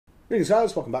Greetings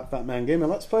guys, welcome back to Fatmen Gaming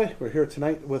Let's Play. We're here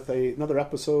tonight with another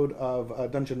episode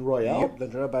of Dungeon Royale. Yep,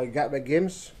 Dungeon Royale by Gatwick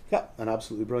Games. Yeah, an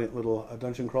absolutely brilliant little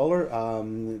dungeon crawler.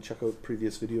 Check out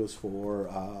previous videos for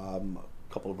a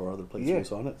couple of our other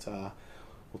playthroughs on it.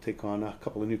 We'll take on a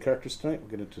couple of new characters tonight. We'll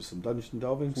get into some dungeon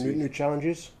delving. New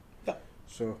challenges. Yeah.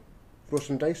 So, throw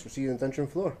some dice, we'll see you in the dungeon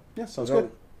floor. Yeah, sounds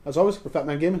good. As always, we're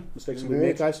Fatmen Gaming. Mistakes will be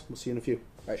made, guys. We'll see you in a few.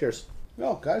 Right. Cheers.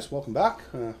 Well, guys, welcome back.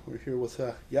 We're here with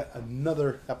yet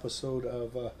another episode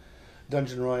of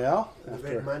Dungeon Royale.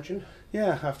 Red Mansion.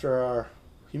 Yeah, after our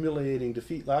humiliating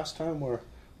defeat last time, where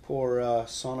poor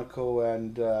Sonico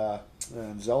and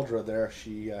Zeldra there,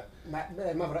 she...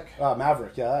 Maverick.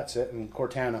 Maverick, yeah, that's it, and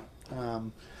Cortana.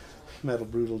 Met a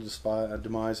brutal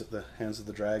demise at the hands of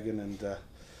the dragon, and...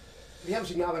 If you haven't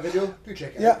seen that other video, do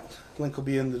check it out. Yeah, link will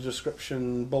be in the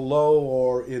description below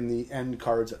or in the end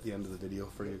cards at the end of the video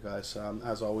for you guys.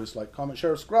 As always, like, comment,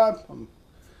 share, subscribe. I'm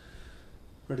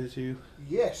ready to...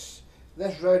 Yes,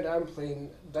 this round I'm playing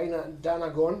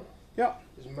Danagon. Yeah.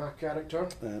 Is my character.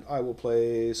 And I will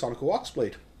play Sonico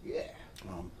Oxblade. Yeah.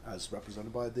 As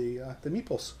represented by the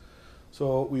meeples.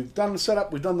 So we've done the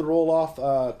setup, we've done the roll off.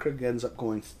 Craig ends up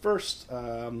going first,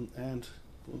 and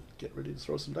we'll get ready to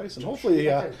throw some dice, and hopefully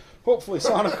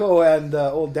Sonico and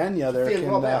old Danya there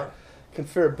can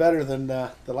fare better than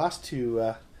the last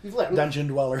two dungeon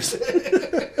dwellers.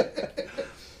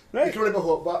 Right. We can only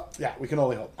hope, but yeah, we can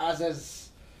only hope. As is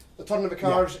the turn of the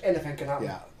cards, anything can happen.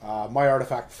 Yeah, my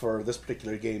artifact for this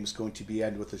particular game is going to be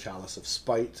End with the Chalice of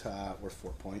Spite, worth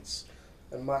 4 points.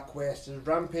 And my quest is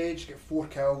Rampage, get 4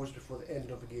 kills before the end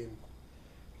of the game,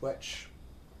 which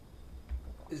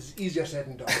is easier said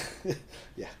than done.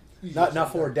 Yeah.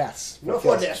 Not 4 deaths. Not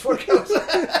 4 deaths, 4 kills.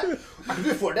 I can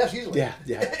do 4 deaths easily. Yeah.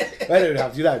 I didn't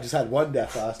have to do that. I just had 1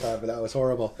 death last time, but that was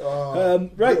horrible.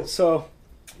 Right, so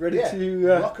ready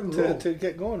to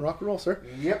get going. Rock and roll, sir.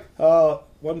 Yep.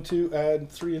 1, 2, and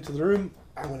 3 into the room.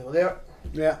 I'm going to go there.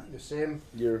 Yeah. The same.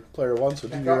 You're player 1, so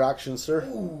do your actions, sir.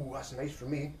 Ooh, that's nice for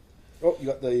me. Oh, you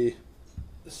got the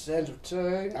Sands of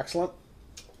Time. Excellent.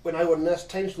 When I win this,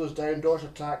 time slows down, dodge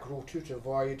attack, roll 2 to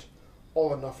avoid, all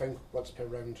or nothing, once per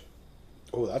round.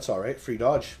 Oh, that's alright. Free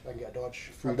dodge. I can get a dodge.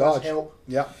 Free dodge. Help.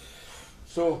 Yeah.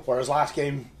 So, whereas last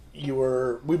game,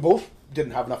 we both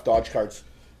didn't have enough dodge cards.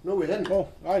 No, we didn't. Oh,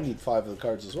 I need 5 of the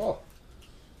cards as well.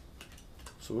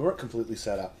 So we weren't completely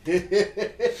set up.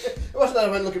 It wasn't that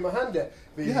I went looking at my hand yet.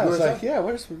 Yeah, I was like,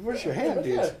 where's your hand,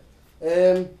 dude?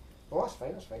 Oh, that's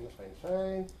fine.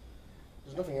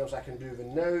 There's nothing else I can do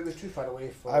even now. We're too far away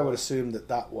from... I would assume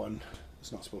that one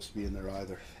is not supposed to be in there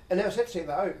either. I never said to take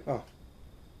that out. Oh.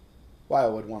 Why I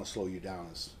would want to slow you down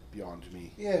is beyond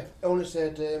me. Yeah, I only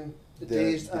said the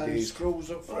dazed and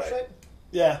scrolls up first. Right.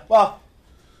 Yeah, well,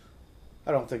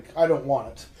 I don't want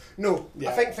it. No, yeah.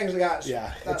 I think things like that.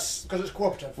 Yeah, that's because it's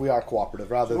cooperative. We are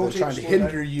cooperative rather than trying to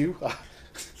hinder you.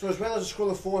 So as well as a scroll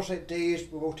of foresight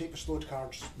dazed, we will take the slowed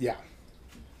cards. Yeah.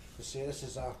 To say this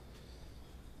is a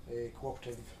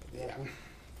cooperative. Yeah.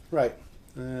 Right.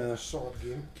 Solid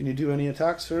game. Can you do any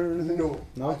attacks or anything?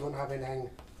 No, I don't have anything.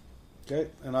 Okay,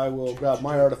 and I will grab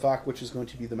my artifact, which is going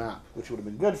to be the map, which would have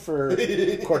been good for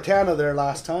Cortana there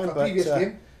last time, but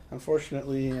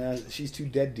unfortunately she's too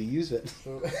dead to use it.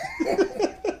 So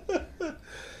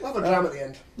we'll have a drama at the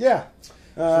end. Yeah.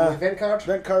 So event card?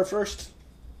 Event card first.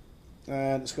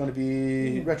 And it's going to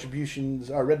be Retribution's,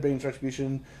 Redbane's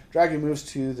Retribution. Dragon moves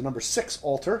to the number 6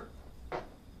 altar.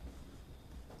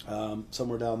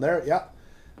 Somewhere down there, yeah.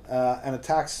 And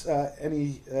attacks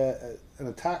any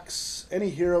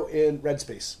hero in red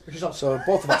space. So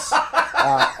both of us.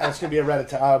 And it's going to be a red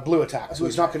blue attack. So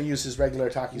he's not going to use his regular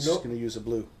attack. He's just going to use a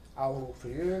blue. I'll roll for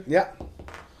you. Yeah.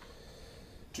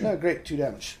 2. No, great, 2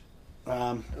 damage.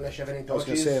 Unless you have any dodges. I was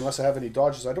going to say, unless I have any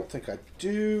dodges, I don't think I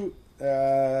do.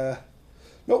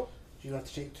 Nope. You have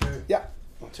to take 2. Yeah,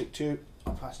 I'll take 2.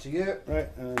 I'll pass to you. Right,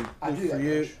 and I do for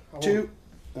you. 2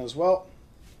 as well.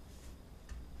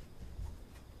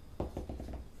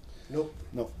 Nope.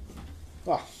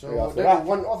 Ah, so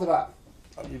one off the bat.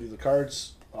 I'll give you the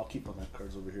cards. I'll keep my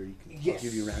cards over here. I'll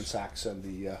give you Ransacks and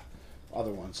the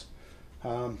other ones.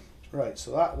 Right,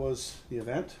 so that was the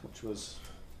event, which was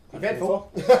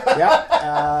eventful.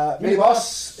 Yeah. Mini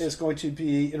boss is going to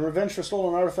be in revenge for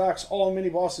stolen artifacts. All mini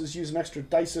bosses use an extra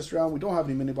dice this round. We don't have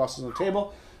any mini bosses on the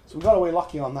table, so we got away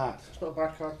lucky on that. It's not a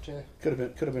bad card. Could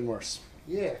have been worse.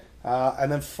 Yeah.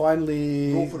 And then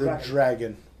finally the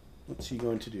dragon. What's he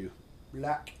going to do?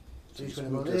 Black. So he's going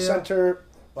to go to there. The center.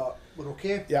 But we're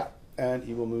okay. Yeah, and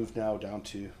he will move now down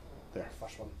to there.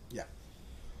 First one. Yeah.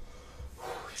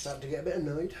 He's starting to get a bit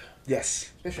annoyed.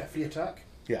 Yes. Especially at free attack.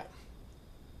 Yeah.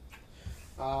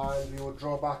 And we will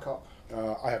draw back up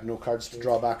I have no cards to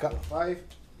draw back up. 5.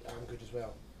 I'm good as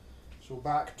well. So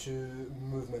back to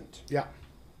movement. Yeah.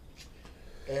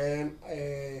 Do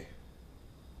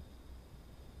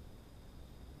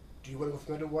you want to go for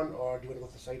the middle one, or do you want to go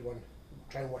for the side one?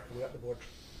 Try and work your way up the board.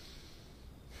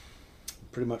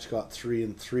 Pretty much got 3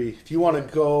 and 3. If you want to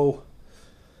go,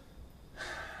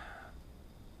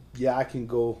 yeah, I can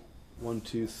go 1,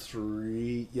 2,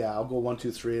 3. Yeah, I'll go 1,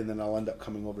 2, 3, and then I'll end up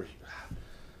coming over here.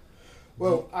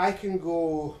 Well, I can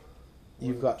go.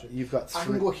 You've got 3. I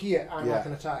can go here and I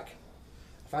can attack.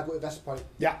 If I go to this point.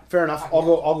 Yeah, fair enough. I'll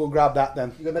go grab that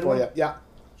then. You got middle one? Yeah.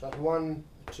 So that's 1,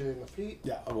 2, and 3.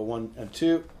 Yeah, I'll go 1 and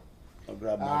 2. I'll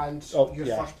grab my. And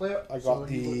you're first player. I got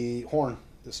the horn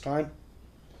this time.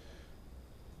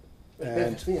 It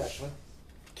benefits me actually.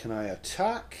 Can I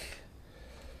attack?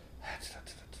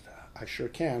 I sure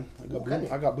can.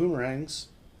 I got boomerangs.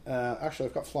 Actually,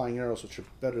 I've got flying arrows, which are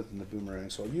better than the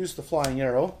boomerangs. So I'll use the flying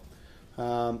arrow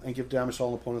and give damage to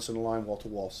all opponents in a line wall to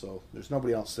wall. So there's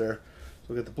nobody else there. So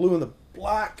we'll get the blue and the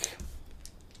black.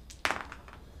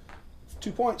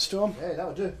 2 points to him. Yeah, that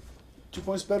would do. 2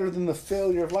 points better than the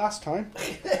failure of last time.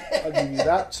 I'll give you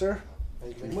that, sir.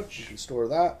 Thank you very much. You can store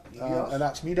that. And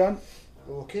that's me done.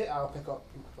 Okay, I'll pick up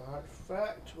the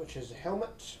artifact, which is a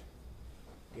helmet.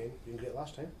 Again, doing great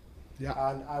last time. Yeah.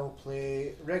 And I will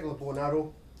play regular bow and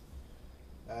arrow.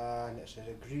 And it says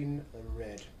a green and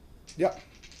red. Yep.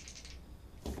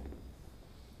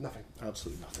 Nothing.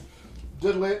 Absolutely nothing.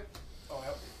 Diddly. Oh,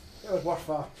 yep. It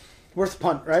was Worth a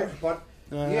punt, right? But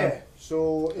yeah,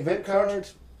 so event card.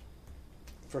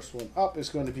 First one up is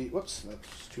going to be, whoops, those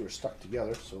two are stuck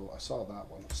together, so I saw that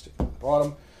one. I'll stick it at the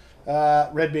bottom.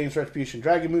 Red Bane's Retribution.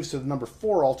 Dragon moves to the number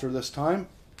 4 altar this time.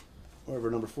 Wherever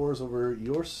number 4 is over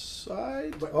your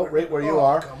side. Right where you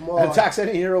are. And attacks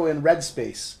any hero in red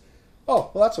space.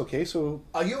 Oh, well that's okay. So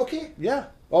are you okay? Yeah.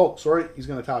 Oh, sorry. He's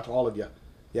going to attack all of you.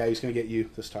 Yeah, he's going to get you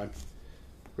this time.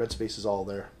 Red space is all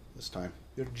there this time.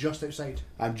 You're just outside.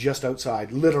 I'm just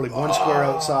outside. Literally one square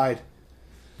outside.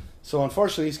 So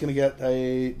unfortunately, he's going to get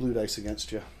a blue dice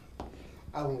against you.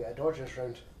 I won't get a dodge this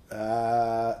round.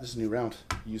 This is a new round.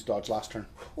 You used dodge last turn.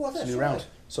 Oh, that's a new round.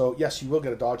 So yes, you will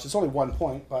get a dodge. It's only 1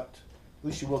 point, but at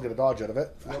least you will get a dodge out of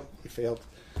it. Yep. You failed,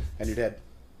 and you're dead.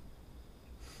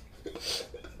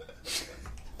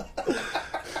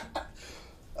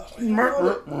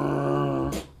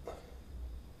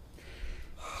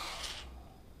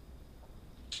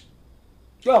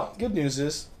 Well, good news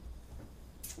is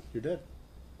you're dead.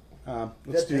 I'm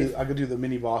gonna do the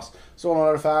mini boss. Stolen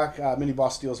artifact. Mini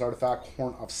boss steals artifact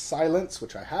Horn of Silence,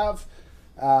 which I have,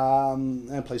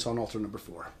 and place on altar number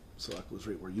 4. So that goes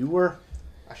right where you were.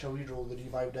 I shall reroll the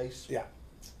revive dice. Yeah.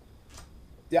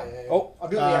 Yeah.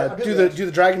 Do do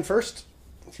the dragon first.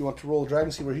 If you want to roll a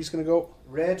dragon, see where he's gonna go.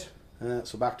 Red.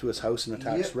 So back to his house and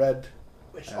attacks red.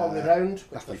 Which all the round,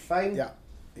 which was fine. Yeah.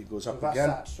 He goes so up that's again.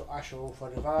 That. So I shall roll for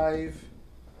revive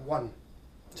 1.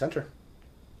 Center.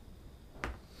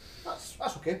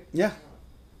 That's okay. Yeah.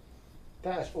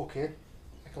 That is okay.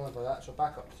 I can live with that. So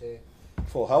back up to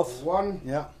full health. 1.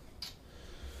 Yeah.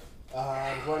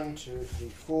 And 1, 2, 3,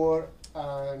 4,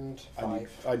 and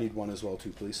 5. I need 1 as well too,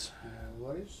 please. No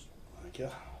worries. Thank you.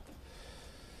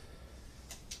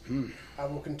 I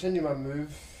will continue my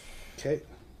move. Okay.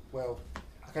 Well,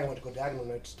 I kind of want to go diagonal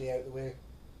now to stay out of the way.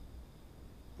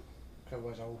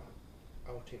 Otherwise, I'll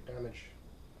take damage.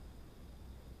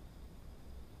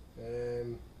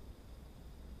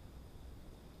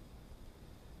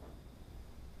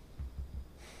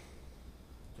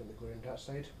 Don't we go around that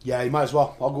side? Yeah, you might as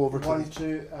well. I'll go over 1,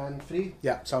 2, and 3.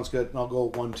 Yeah, sounds good. And I'll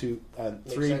go 1, 2, and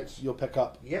 3. Sense. You'll pick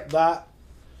up Yep. that.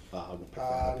 I won't pick that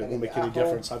up. It won't make any apple.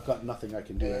 difference. I've got nothing I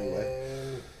can do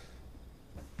anyway.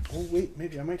 Oh wait,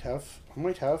 maybe I might have.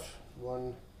 1,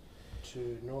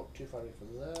 2. No, too far away for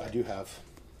that. I do have.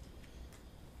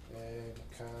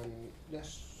 Can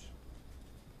this?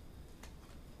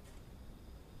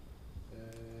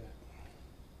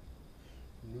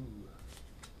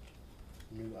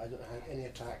 No, I don't have any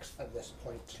attacks at this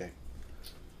point. Okay.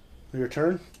 Your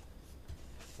turn.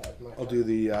 That is my I'll turn. do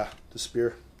the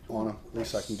spear on him. At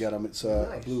least I can get him. It's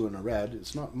a blue and a red.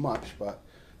 It's not much, but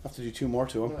I have to do 2 more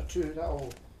to him. No, 2. That'll.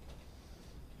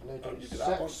 No, I'll do 6.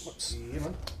 that one. Whoops. Yeah,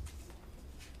 man.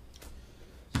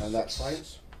 And that's 6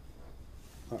 points.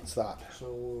 That's that.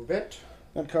 So event.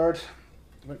 Event card.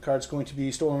 Event card's going to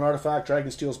be stolen artifact.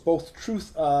 Dragon steals both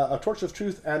truth, a torch of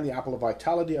truth, and the apple of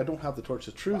vitality. I don't have the torch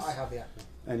of truth. But I have the apple.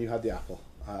 And you have the apple.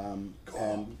 And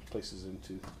places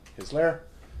into his lair.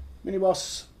 Mini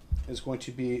boss is going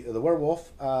to be the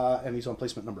werewolf, and he's on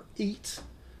placement number 8,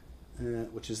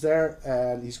 which is there,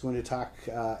 and he's going to attack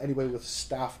anybody with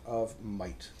Staff of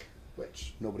Might.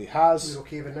 which nobody has. we're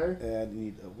okay with now. And you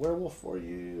need a werewolf for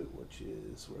you, which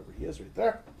is wherever he is, right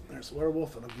there. There's the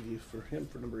werewolf, and I'll give you for him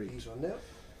for number 8. He's on there.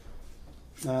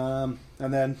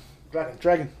 And then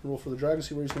dragon. Roll for the dragon.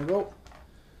 See where he's going to go.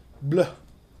 Blah.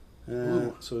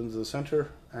 So into the center.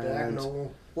 And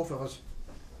diagonal. Both of us.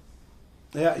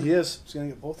 yeah, he is. He's going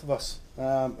to get both of us.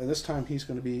 And this time he's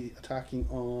going to be attacking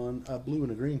on a blue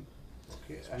and a green.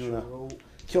 Okay, So I I'm shall gonna roll.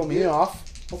 kill me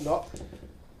off. Hope not.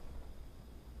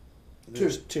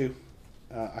 There's 2.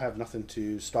 I have nothing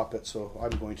to stop it, so I'm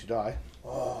going to die.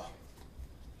 Oh.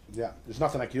 Yeah, there's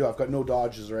nothing I can do. I've got no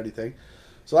dodges or anything.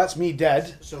 So that's me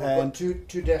dead. So we've got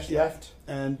two deaths left.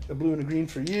 And a blue and a green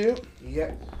for you.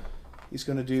 Yep. He's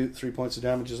going to do 3 points of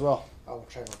damage as well. I will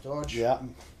try not dodge. Yeah.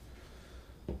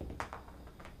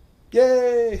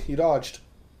 Yay! You dodged.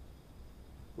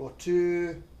 Roll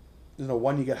 2. There's no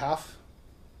 1, you get half.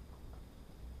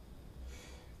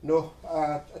 No,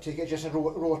 I take it just a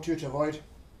roll 2 to avoid.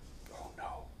 Oh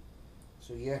no.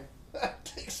 So yeah. That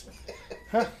takes me.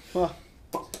 Huh. Well,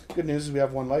 good news is we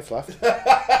have 1 life left. I've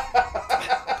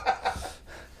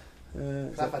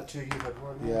had 2, you've had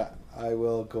 1. Yeah, I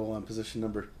will go on position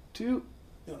number 2. You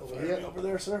want to fire me over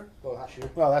there, sir? Well, that's you.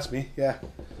 Well, that's me, yeah.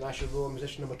 And I should roll in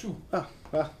position number 2. Oh,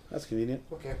 well, that's convenient.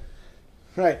 Okay.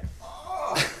 Right.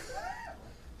 I'm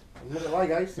not gonna lie,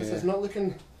 guys. This is not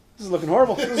looking. This is looking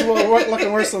horrible. This is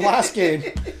looking worse than last game.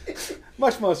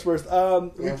 Much worse.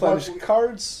 Replenish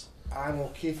cards. I'm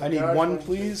okay for I need cards. 1,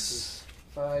 please.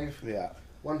 5. Yeah.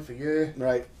 1 for you.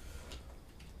 Right.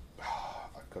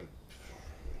 I've got to.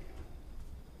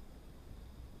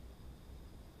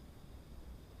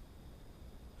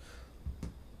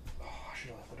 Oh, I should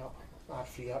have left it up. I had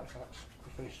 3 artifacts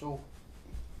before he stole.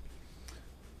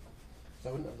 So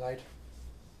I wouldn't have died.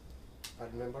 I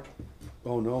remembered.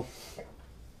 Oh no.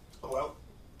 Oh well.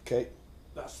 Okay.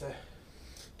 That's the.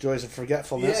 Joys of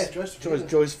forgetfulness. Yeah,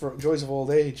 joys of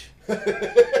old age.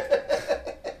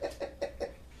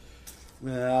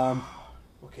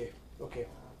 Okay. Okay.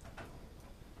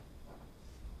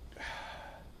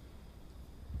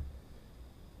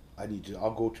 I need to.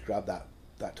 I'll go to grab that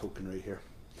token right here.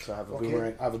 So I have a Okay.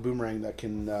 boomerang. I have a boomerang that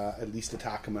can at least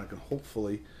attack him, and I can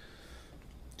hopefully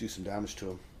do some damage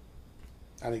to him.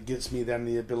 And it gives me then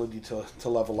the ability to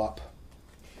level up.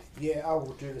 Yeah, I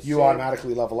will do the same. You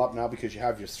automatically level up now because you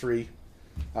have your 3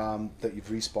 that you've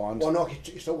respawned. Well, no,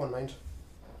 you stole 1 mind.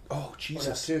 Oh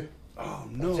Jesus! 2. Oh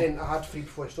I'm no! saying I had 3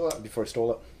 before I stole it. Before I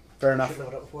stole it. Fair enough. Shouldn't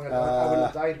have done it before. I wouldn't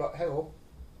have died, but hello.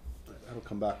 That'll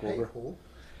come back over. Hey-ho.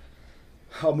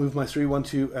 I'll move my 3, 1,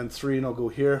 2, and 3, and I'll go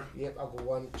here. Yep, I'll go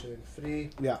 1, 2, and 3.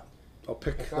 Yeah, I'll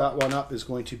pick Pick that up. one up. Is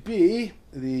going to be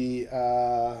the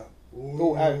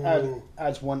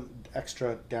adds 1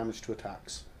 extra damage to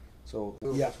attacks. So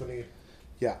Ooh, yeah, that's gonna-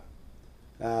 yeah,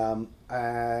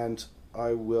 and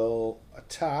I will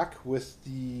attack with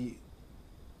the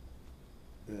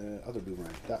other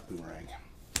boomerang, that boomerang,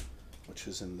 which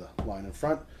is in the line in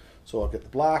front. So I'll get the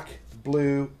black, the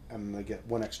blue, and I get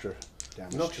 1 extra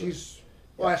damage. No, to it. she's.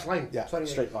 Oh, that's line. Yeah, Sorry,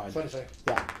 straight line. Sorry.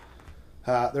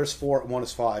 Yeah. There's 4 and 1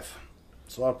 is 5.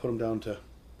 So I'll put them down to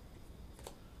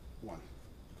 1.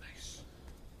 Nice.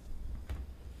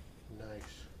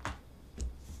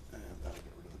 And that'll get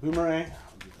rid of the boomerang.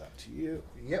 I'll give that to you.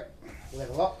 Yep.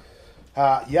 Level up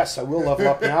Yes, I will level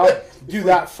up now. Do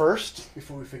that first.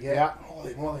 before we forget. Yeah.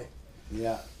 Holy moly.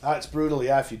 Yeah. That's brutal,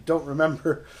 yeah. If you don't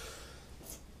remember,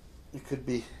 it could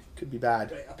be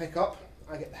bad. Right, I pick up.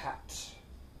 I get the hat.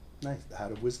 Nice. The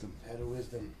Hat of Wisdom. Head of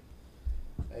wisdom.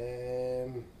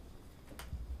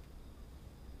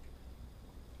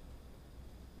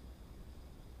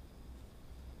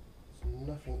 There's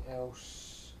nothing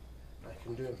else I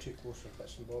can do. I'm too close for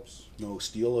bits and bobs. No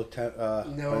steel No,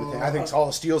 or anything. I think all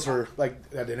the steels are like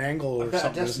at an angle A or bit of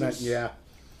something, isn't it? distance. Yeah.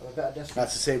 I'm a bit of distance.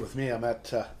 That's the same with me. I'm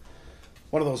at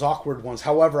one of those awkward ones.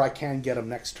 However, I can get him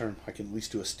next turn. I can at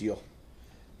least do a steal.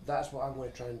 That's what I'm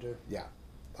going to try and do. Yeah.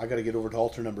 I got to get over to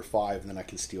altar number 5, and then I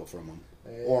can steal from him.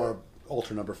 Or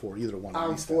altar number 4, either one. at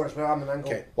I'm least 4 as well. I'm an angle.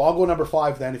 Okay. Well, I'll go number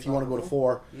 5 then. If you want to go to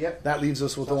 4, Yep. that leaves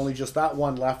us with only just that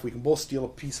 1 left. We can both steal a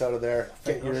piece out of there.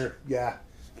 Get Fingers. your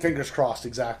fingers crossed.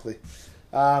 Exactly.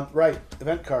 Right.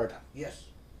 Event card. Yes.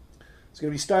 It's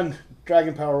going to be stunned.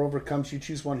 Dragon power overcomes you.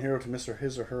 Choose 1 hero to miss or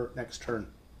his or her next turn.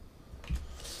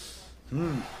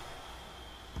 50-50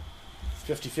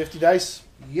 dice.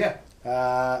 Yeah.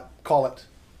 Call it.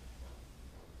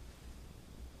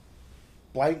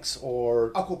 Blanks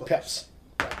or I'll go pips.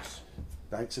 Thanks.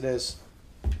 Blanks it is.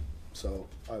 So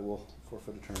I will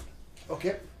forfeit a turn.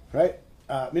 Okay. Right.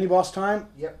 Mini boss time.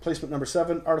 Yep. Placement number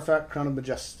 7. Artifact Crown of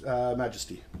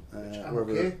Majesty. I'm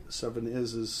Wherever okay. 7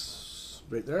 is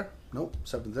right there. Nope.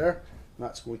 7 there. And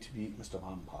that's going to be Mr.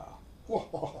 Vampire. Blah,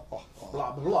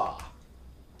 blah, blah.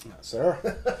 That's there.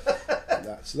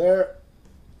 That's there.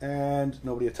 And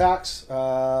nobody attacks.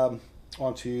 On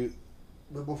to...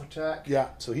 We both attack. Yeah,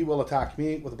 so he will attack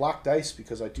me with a black dice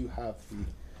because I do have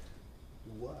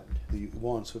the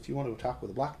one. So if you want to attack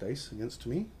with a black dice against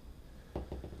me...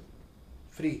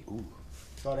 3. Ooh.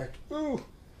 Sorry. Ooh. Can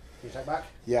you attack back?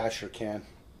 Yeah, I sure can.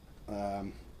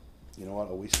 You know what?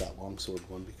 I'll waste that longsword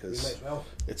one You because might as well.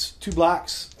 it's 2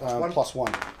 blacks Plus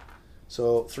 1.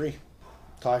 So 3.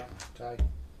 Tie. Tie.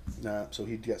 So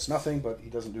he gets nothing, but he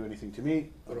doesn't do anything to me.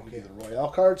 We're I'll okay. give you the Royale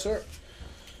card, sir.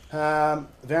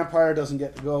 Vampire doesn't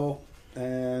get to go.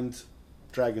 And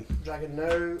Dragon. Dragon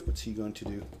now. What's he going to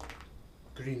do?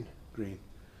 Green. Green.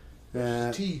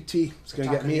 T. T. It's going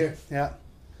to get Attacking me. you. Yeah.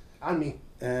 And me.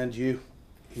 And you.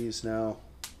 He's now...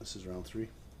 This is round 3.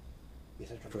 Yes,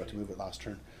 I forgot to move it last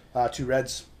turn. 2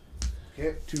 reds.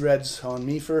 Okay. 2 reds on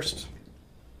me first.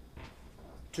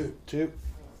 2. 2.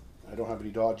 I don't have any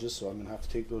dodges, so I'm going to have to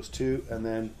take those 2. And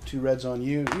then 2 reds on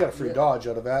you. You got a free Yeah. dodge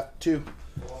out of that. 2.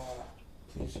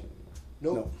 Please.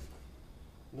 Nope. No.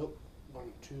 Nope. 1,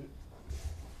 2.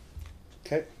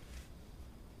 Okay.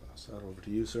 Pass that over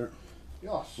to you, sir.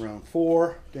 Yes. Round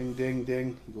 4. Ding, ding,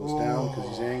 ding. He goes down because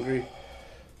he's angry.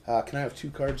 Can I have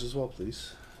 2 cards as well,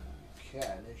 please? Okay,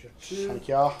 there's your 2. Thank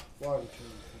ya. 1, 2, 3,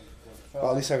 4, 5.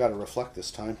 Well, at least I got to reflect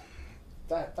this time.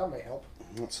 That might help.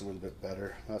 That's a little bit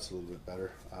better. That's a little bit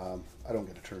better. I don't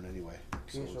get a turn anyway.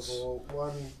 Okay, So so go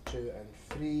 1, 2,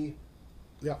 and 3.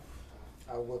 yeah.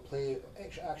 I will play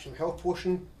extra action health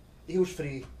potion. Heals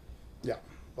 3. Yeah.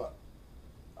 But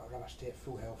I'd rather stay at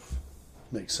full health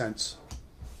Makes sense.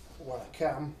 while I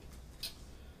can.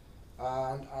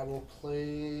 And I will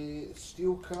play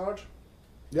steel card.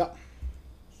 Yeah.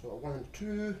 So 1 and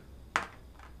 2.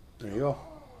 There you go.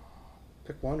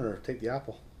 Pick one or take the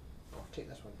apple. I'll take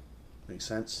this one. Makes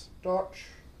sense. Torch.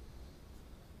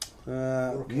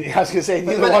 Okay. I was going to say,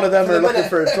 neither one of them are looking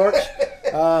for a torch.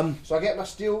 So I get my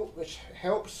steel, which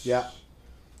helps. Yeah.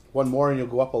 One more and you'll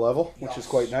go up a level, which is Yes.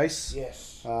 quite nice.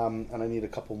 Yes. And I need a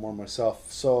couple more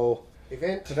myself. So,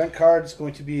 Event. event card is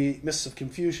going to be Mists of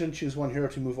Confusion. Choose one hero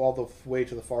to move all the way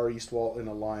to the far east wall in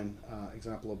a line.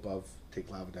 Example above. Take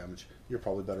lava damage. You're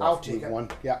probably better I'll off to take move it. one.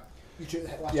 Yeah. You took the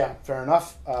hit last Yeah, time. fair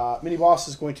enough. Mini boss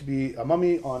is going to be a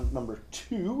mummy on number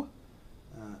 2.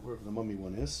 Wherever the mummy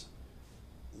one is.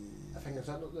 I think is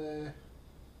that not the...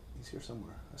 He's here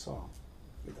somewhere. I saw him.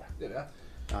 Right There we are.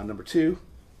 there. Number 2.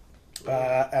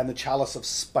 And the Chalice of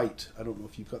Spite. I don't know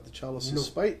if you've got the Chalice No. of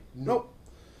Spite. No. Nope.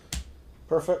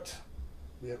 Perfect.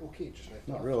 We are okay just now.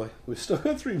 Not really. We've still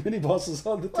got 3 mini bosses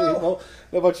on the table.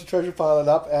 A bunch of treasure piling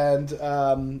up,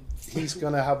 and he's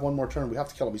going to have one more turn. We have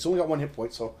to kill him. He's only got 1 hit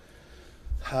point, so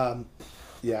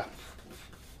yeah,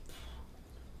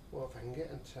 Well, if I can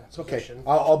get into it's okay. position.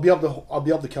 I'll be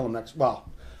able to kill him next. Well,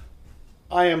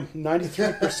 I am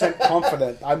 93%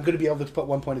 confident I'm going to be able to put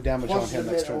 1 point of damage Plus on him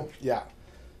the next turn. metal. Yeah,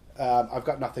 I've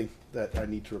got nothing that I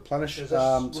need to replenish. Is this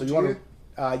So what you want you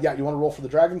to? Yeah, you want to roll for the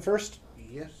dragon first?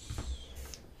 Yes.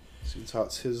 Since how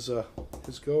it's his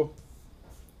go.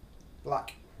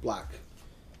 Black. Black.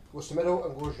 Goes to middle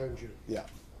and goes round you. Yeah.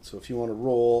 So if you want to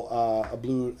roll a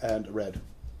blue and a red.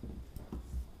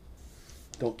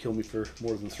 Don't kill me for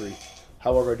more than 3.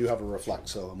 However, I do have a reflect,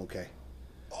 so I'm okay.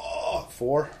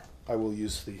 4. I will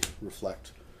use the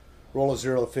reflect. Roll a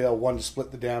 0 to fail, 1 to split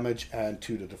the damage, and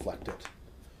 2 to deflect it.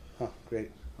 Huh,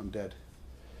 great. I'm dead.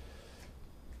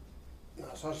 No,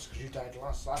 it's not just because you died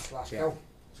last Yeah. kill.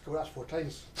 Let's go, that's 4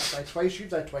 times. I died twice, you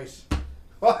died twice.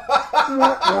 A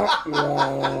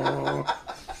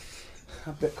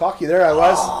bit cocky there I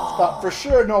was. Thought for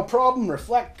sure, no problem.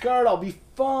 Reflect card, I'll be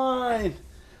fine.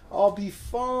 I'll be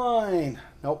fine.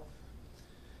 Nope.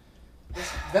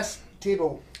 This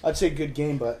table, I'd say good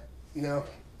game, but no.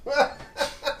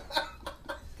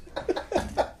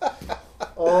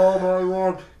 Oh my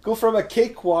lord. go from a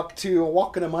cakewalk to a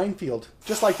walk in a minefield.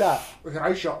 Just like that. With an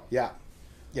eye shot. Yeah.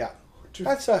 Yeah.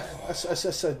 That's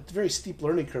a very steep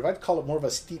learning curve. I'd call it more of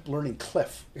a steep learning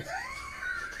cliff.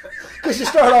 Because you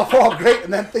start off all great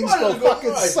and then things go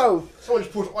fucking south. Someone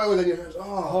just poured oil in your hands.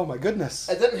 Oh. Oh my goodness.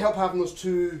 It didn't help having those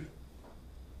 2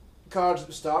 cards at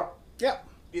the start. Yeah.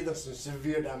 Either some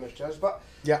severe damage to us, but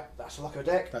Yeah. that's the luck of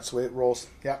the deck. That's the way it rolls.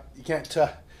 Yeah. You can't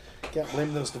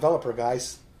blame those developer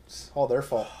guys. It's all their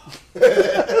fault.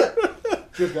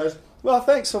 Cheers, guys. Well,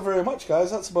 thanks so very much, guys.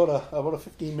 That's about a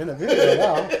 15-minute video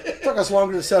now. It took us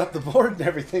longer to set up the board and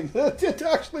everything to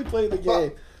actually play the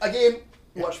game. But again,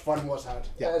 much fun was had.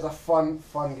 Yeah. It is a fun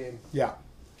game. Yeah.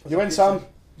 You win some,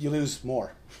 you lose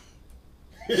more.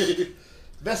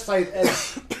 This side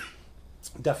is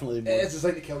Definitely more. it is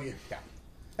designed to kill you. Yeah.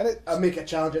 And I make it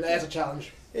challenging. It is a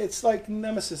challenge. it's like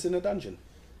Nemesis in a dungeon.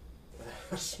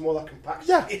 A smaller, compact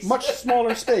Yeah, space. much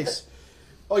smaller space.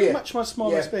 Oh yeah, Much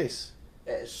smaller Yeah. space.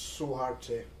 it is so hard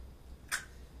to.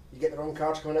 You get the wrong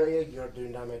cards coming out of you, you're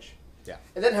doing damage. Yeah.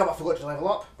 It didn't help I forgot to level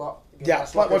up, but again, Yeah,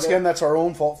 that's but luck, once isn't it? again, that's our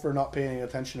own fault for not paying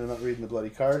attention and not reading the bloody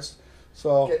cards.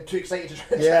 So, Getting too excited to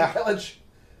try Yeah. and village.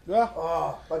 yeah,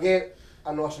 Oh, again,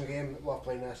 an awesome game. Love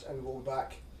playing this, and we will be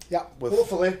back. yeah, with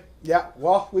Hopefully, yeah.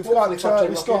 Well, we've Hopefully got touching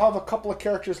we still lucky. have a couple of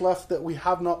characters left that we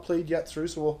have not played yet through,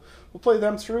 so we'll play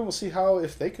them through. And we'll see how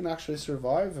if they can actually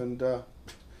survive and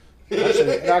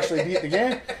actually beat the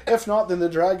game. If not, then the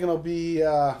dragon will be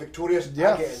victorious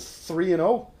yeah again.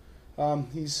 3-0.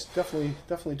 He's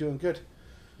definitely doing good.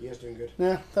 He is doing good.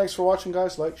 Yeah, thanks for watching,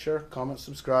 guys. Like, share, comment,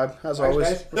 subscribe. As Thanks, always,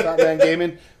 guys. for Fatmen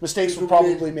Gaming, mistakes were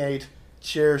probably made.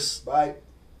 Cheers. Bye.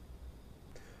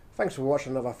 Thanks for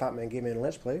watching another Fatmen Gaming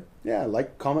Let's Play. Yeah,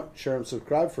 like, comment, share, and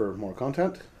subscribe for more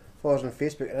content. Follow us on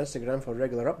Facebook and Instagram for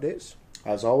regular updates.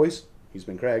 As always, he's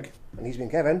been Craig. And he's been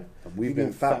Kevin. And we've You've been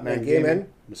been Fatmen Fatmen Gaming. Gaming.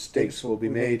 Mistakes will be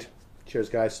made. Cheers,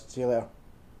 guys. See you later.